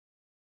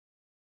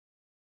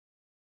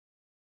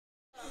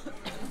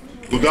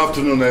Good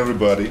afternoon,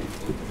 everybody.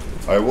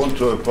 I want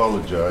to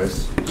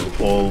apologize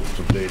to all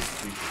today's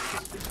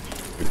speakers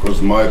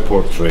because my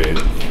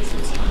portraits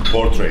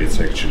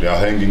actually are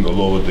hanging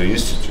all over the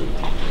institute.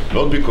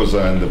 Not because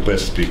I am the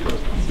best speaker,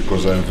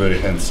 because I am very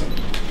handsome.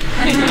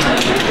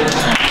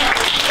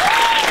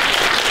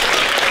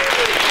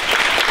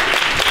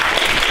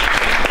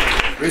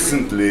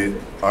 Recently,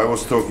 I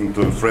was talking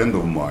to a friend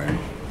of mine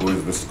who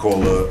is the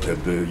scholar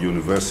at the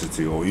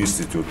university or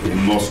institute in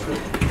Moscow.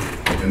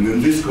 And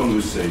in this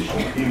conversation,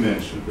 he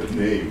mentioned a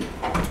name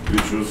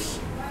which was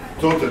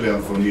totally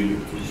unfamiliar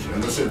to me.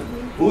 And I said,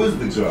 who is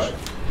the guy?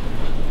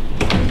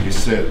 And he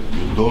said,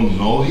 you don't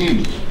know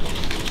him?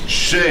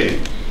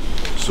 Shame.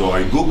 So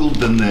I Googled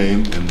the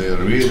name and I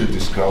really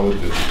discovered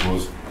that it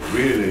was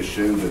really a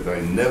shame that I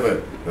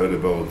never heard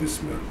about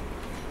this man.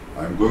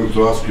 I'm going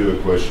to ask you a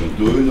question.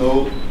 Do you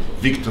know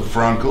Viktor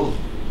Frankl?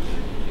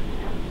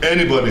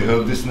 Anybody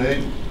heard this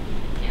name?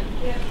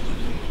 Yeah.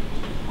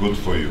 Good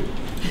for you.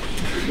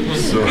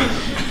 So,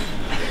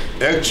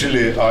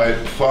 actually, I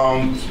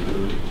found,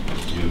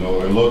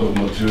 a lot of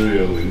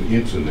material in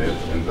internet,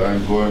 and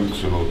I'm going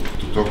to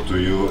talk to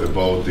you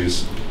about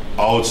this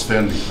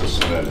outstanding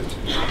personality.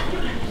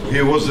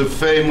 He was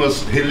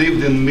he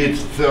lived in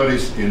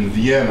mid-30s in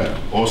Vienna,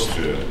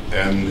 Austria,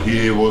 and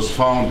he was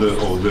founder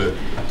of the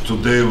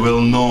today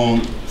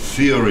well-known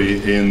theory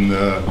in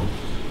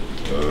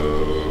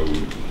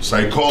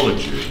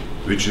psychology,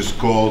 which is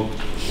called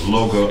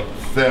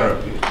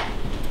logotherapy.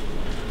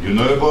 You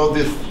know about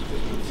this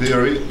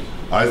theory?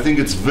 I think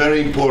it's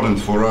very important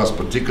for us,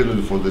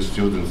 particularly for the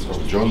students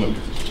of journalism,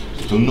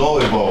 to know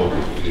about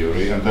the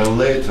theory, and then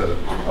later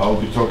I'll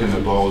be talking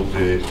about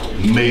the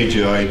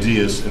major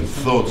ideas and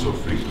thoughts of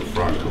Viktor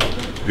Frankl.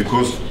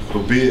 Because to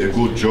be a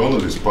good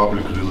journalist,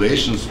 public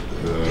relations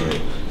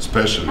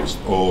specialist,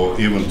 or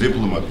even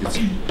diplomat, it's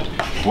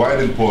quite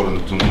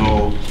important to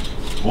know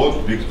what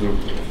Viktor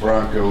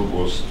Frankl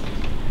was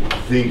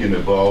thinking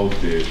about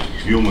the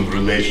human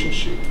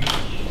relationship.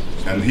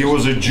 And he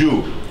was a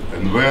Jew,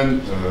 and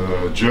when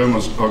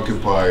Germans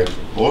occupied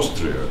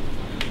Austria,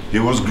 he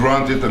was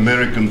granted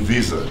American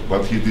visa,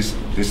 but he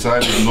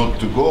decided not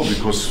to go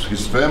because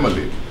his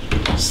family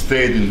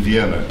stayed in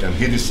Vienna, and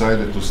he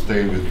decided to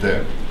stay with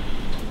them.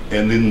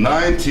 And in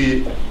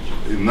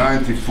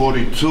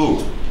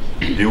 1942,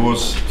 he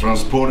was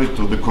transported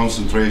to the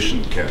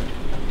concentration camp.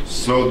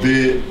 So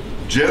the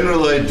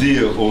general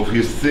idea of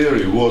his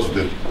theory was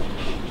that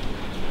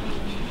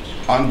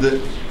under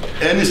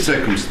any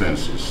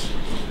circumstances,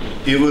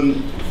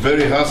 even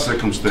very hard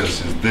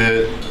circumstances,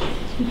 their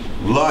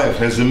life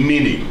has a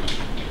meaning.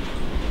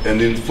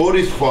 And in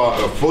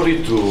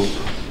 42,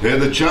 he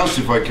had a chance,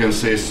 if I can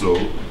say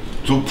so,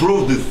 to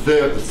prove the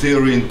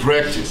theory in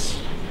practice.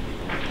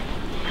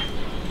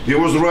 He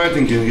was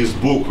writing in his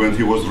book when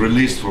he was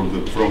released from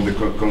the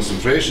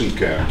concentration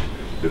camp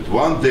that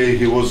one day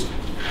he was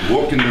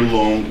walking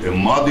along a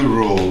muddy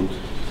road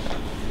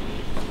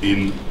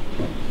in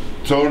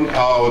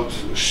torn-out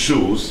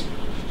shoes.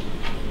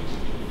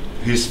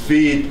 His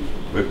feet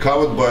were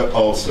covered by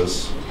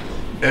ulcers,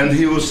 and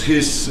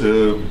his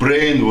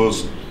brain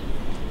was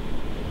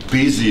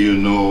busy,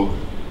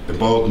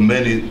 about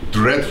many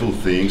dreadful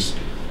things,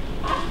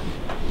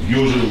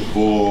 usual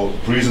for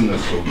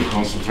prisoners of the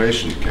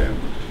concentration camp.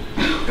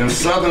 And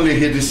suddenly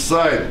he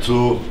decided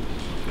to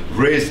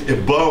raise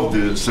above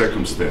the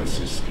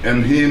circumstances,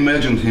 and he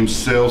imagined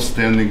himself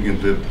standing in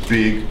the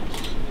big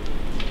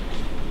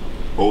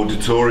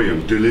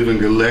auditorium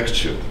delivering a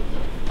lecture,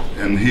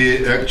 and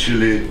he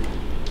actually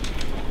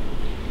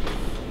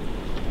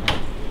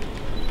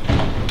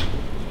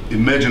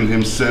imagined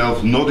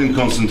himself not in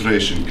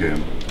concentration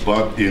camp,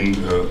 but in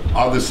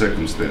other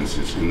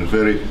circumstances, in a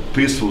very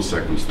peaceful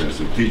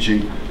circumstances,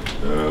 teaching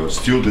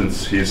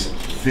students his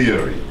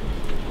theory.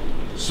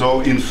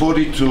 So in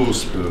 42,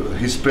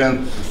 he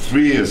spent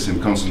 3 years in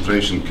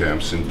concentration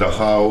camps in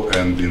Dachau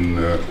and in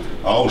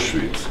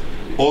Auschwitz.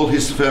 All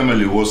his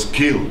family was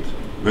killed.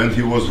 When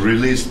he was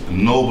released,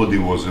 nobody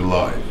was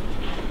alive.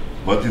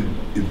 But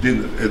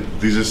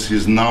this is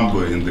his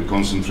number in the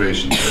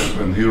concentration camp,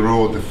 and he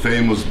wrote a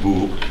famous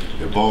book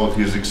about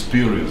his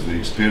experience, the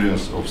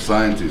experience of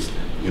scientists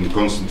in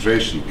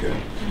concentration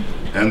camp.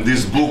 And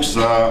these books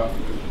are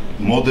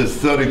more than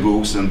 30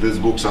 books, and these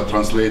books are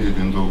translated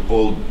into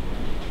all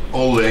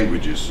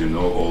languages,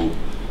 all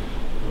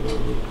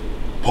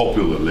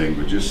popular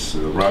languages,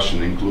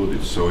 Russian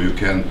included. So you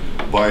can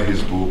buy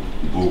his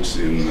books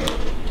in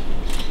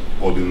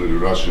ordinary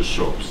Russian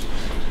shops.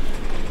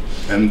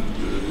 And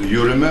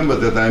you remember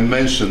that I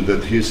mentioned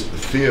that his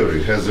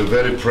theory has a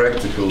very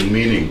practical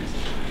meaning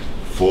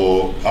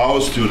for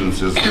our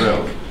students as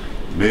well.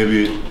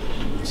 Maybe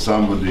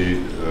somebody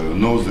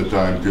knows that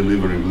I'm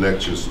delivering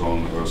lectures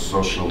on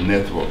social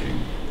networking,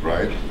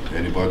 right?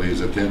 Anybody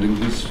is attending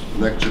these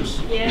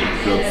lectures?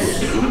 Yes.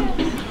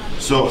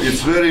 So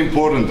it's very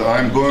important.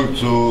 I'm going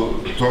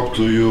to talk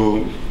to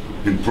you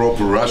in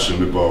proper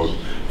Russian about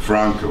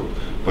Frankl.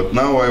 But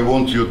now I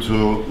want you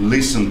to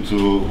listen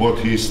to what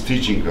he's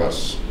teaching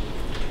us.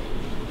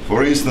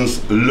 For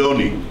instance,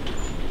 learning.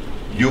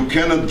 You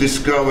cannot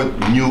discover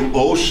new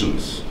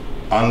oceans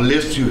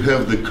unless you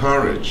have the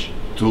courage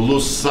to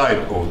lose sight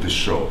of the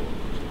shore.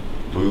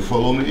 Do you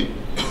follow me?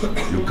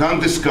 You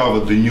can't discover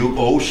the new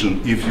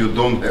ocean if you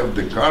don't have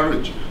the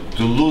courage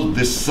to lose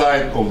the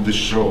sight of the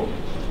shore.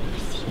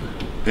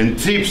 And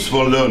tips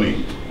for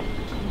learning.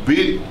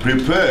 Be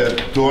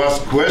prepared to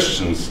ask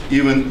questions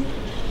even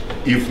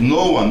if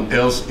no one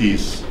else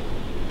is.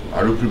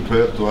 Are you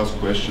prepared to ask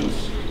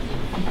questions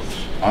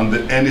under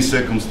any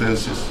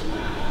circumstances?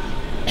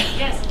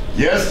 Yes.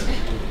 Yes?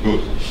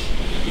 Good.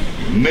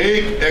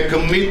 Make a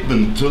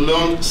commitment to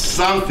learn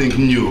something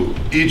new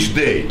each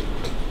day.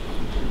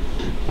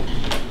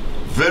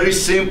 Very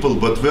simple,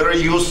 but very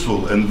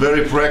useful and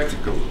very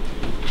practical.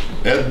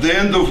 At the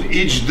end of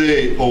each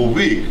day or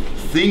week,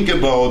 think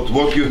about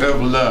what you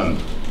have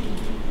learned.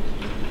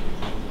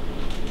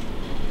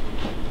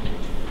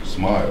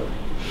 Smile.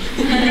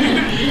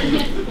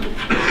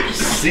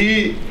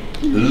 See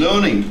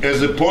learning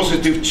as a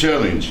positive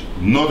challenge,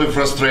 not a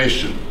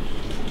frustration.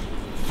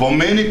 For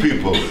many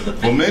people,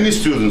 for many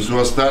students who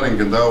are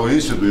studying at our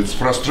institute, it's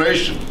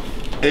frustration.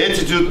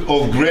 Attitude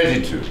of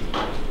gratitude.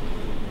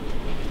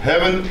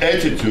 Have an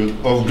attitude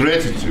of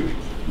gratitude.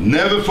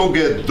 Never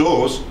forget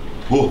those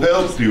who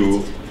helped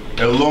you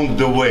along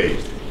the way.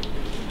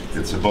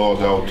 It's about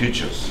our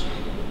teachers.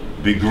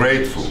 Be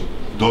grateful.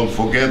 Don't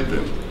forget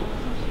them.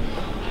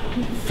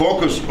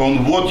 Focus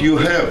on what you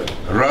have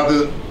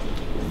rather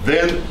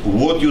than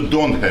what you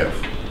don't have.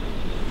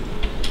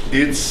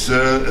 It's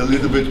a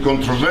little bit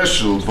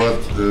controversial, but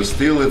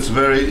still it's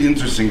very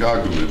interesting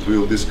argument.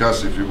 We'll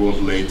discuss if you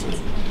want later.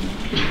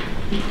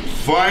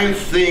 Find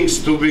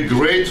things to be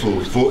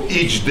grateful for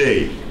each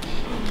day.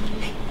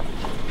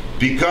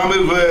 Become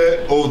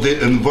aware of the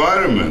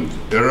environment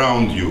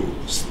around you.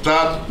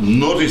 Start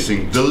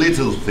noticing the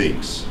little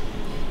things.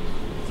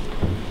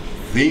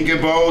 Think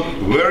about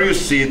where you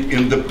sit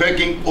in the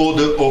pecking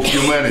order of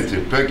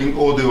humanity. Pecking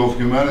order of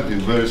humanity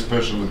is a very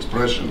special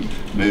expression.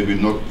 Maybe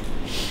not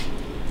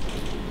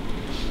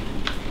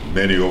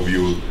many of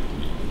you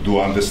do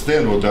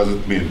understand what does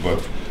it mean,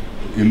 but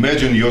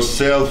imagine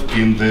yourself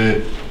in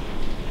the,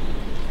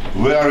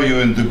 where are you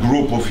in the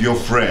group of your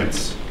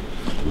friends?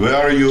 Where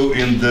are you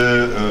in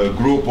the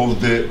group of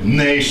the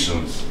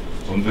nations,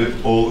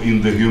 or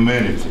in the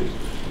humanity?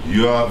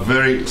 You are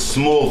very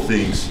small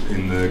things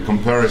in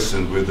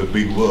comparison with the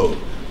big world,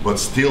 but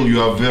still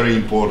you are very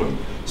important.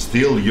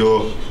 Still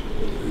you're,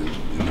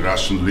 in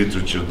Russian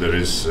literature there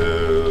is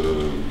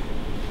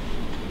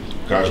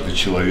каждый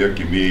человек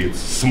имеет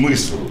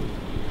смысл,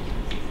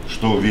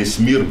 что весь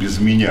мир без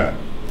меня.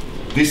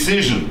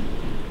 Decision.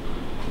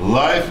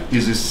 Life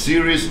is a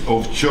series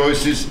of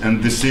choices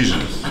and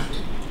decisions.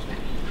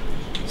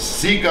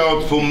 Seek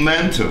out for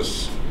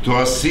mentors to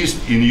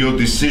assist in your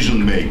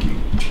decision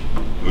making.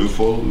 Do you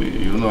follow me?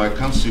 You know, I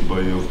can't see by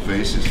your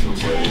faces or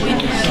by your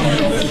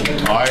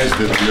eyes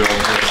that you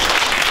are.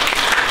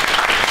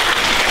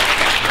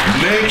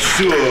 Make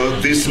sure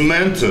these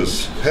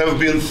mentors have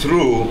been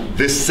through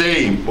the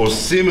same or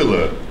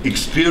similar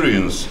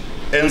experience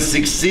and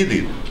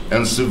succeeded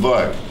and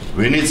survived.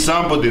 We need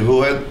somebody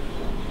who had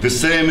the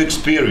same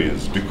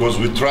experience because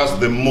we trust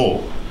them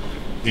more.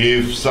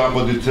 If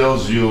somebody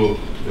tells you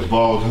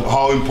about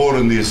how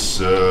important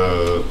is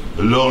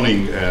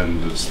learning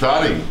and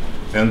studying,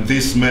 and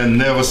this man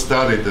never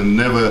studied and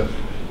never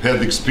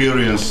had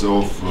experience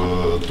of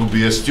to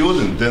be a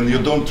student, then you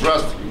don't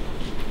trust him.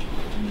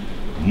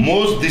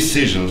 Most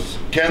decisions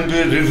can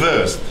be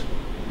reversed.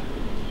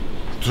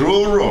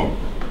 True or wrong?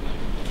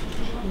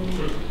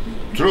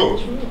 True.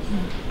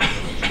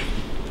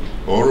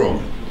 Or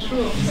wrong?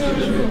 True.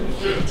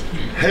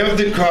 Have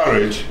the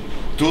courage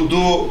to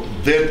do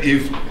that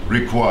if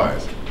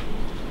required.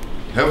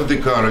 Have the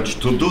courage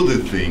to do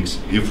the things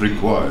if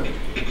required.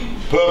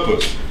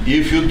 Purpose.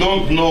 If you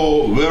don't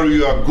know where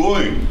you are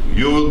going,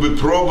 you will be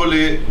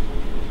probably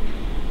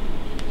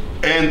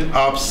end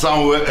up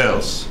somewhere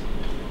else.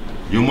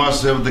 You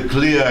must have the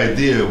clear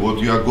idea what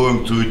you are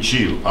going to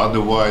achieve,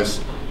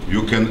 otherwise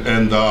you can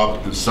end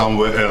up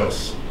somewhere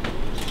else.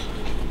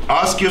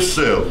 Ask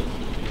yourself,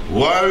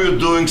 why are you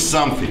doing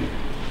something?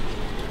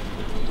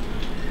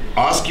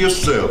 Ask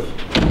yourself,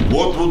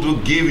 what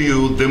would give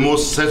you the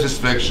most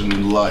satisfaction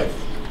in life?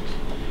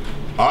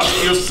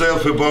 Ask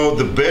yourself about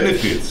the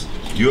benefits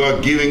you are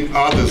giving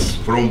others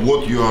from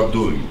what you are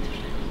doing.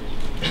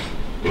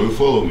 Do you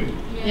follow me?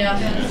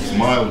 Yeah.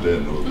 Smile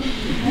then, or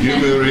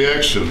give me a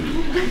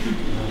reaction.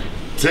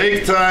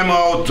 Take time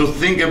out to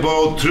think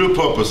about true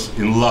purpose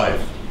in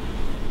life.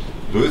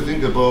 Do you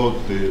think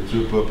about the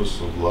true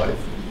purpose of life?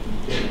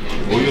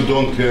 Or you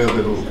don't care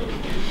at all?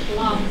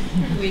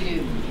 We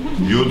do.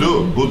 You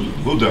do?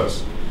 Who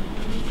does?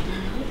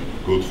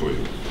 Good for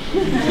you.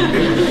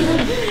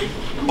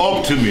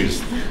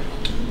 Optimist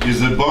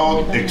is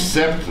about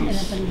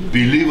acceptance,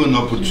 believe in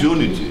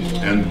opportunity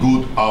and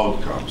good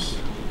outcomes.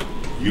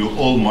 You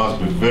all must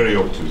be very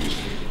optimistic.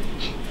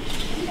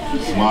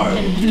 Smile.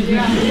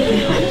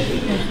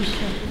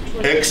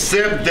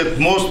 Accept that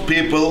most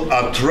people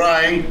are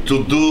trying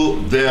to do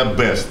their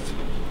best.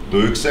 Do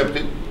you accept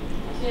it?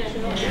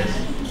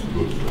 Yes.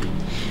 Good.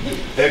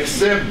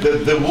 Accept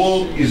that the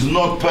world is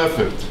not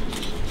perfect.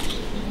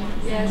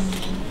 Yes.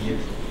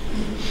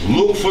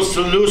 Look for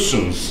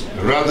solutions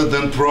rather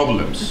than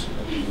problems.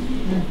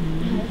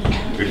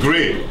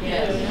 Agree?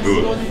 Yes.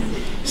 Good.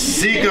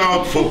 Seek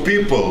out for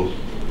people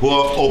who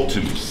are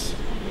optimists.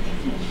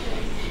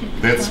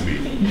 That's me.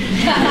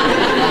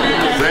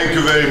 Thank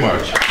you very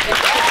much.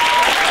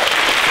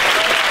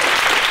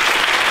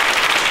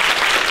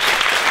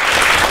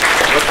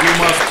 But you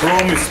must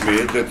promise me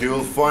that you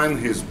will find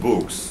his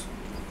books.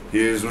 He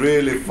is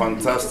really a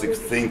fantastic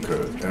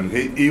thinker and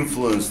he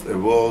influenced the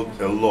world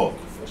a lot.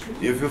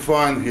 If you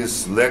find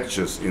his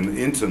lectures in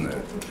the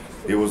internet,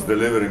 he was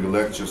delivering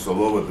lectures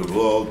all over the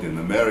world, in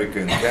America,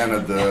 in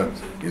Canada,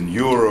 in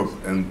Europe,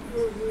 and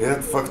he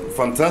had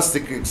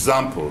fantastic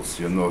examples,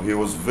 you know. He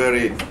was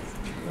very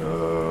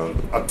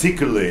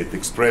articulate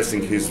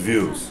expressing his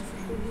views.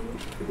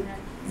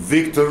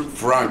 Viktor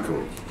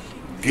Frankl,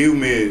 give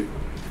me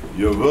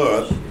your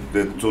word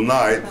that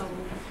tonight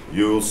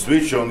you will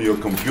switch on your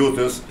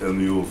computers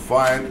and you will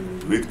find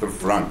Viktor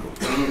Frankl.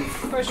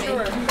 For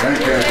sure. Thank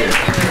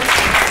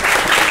you.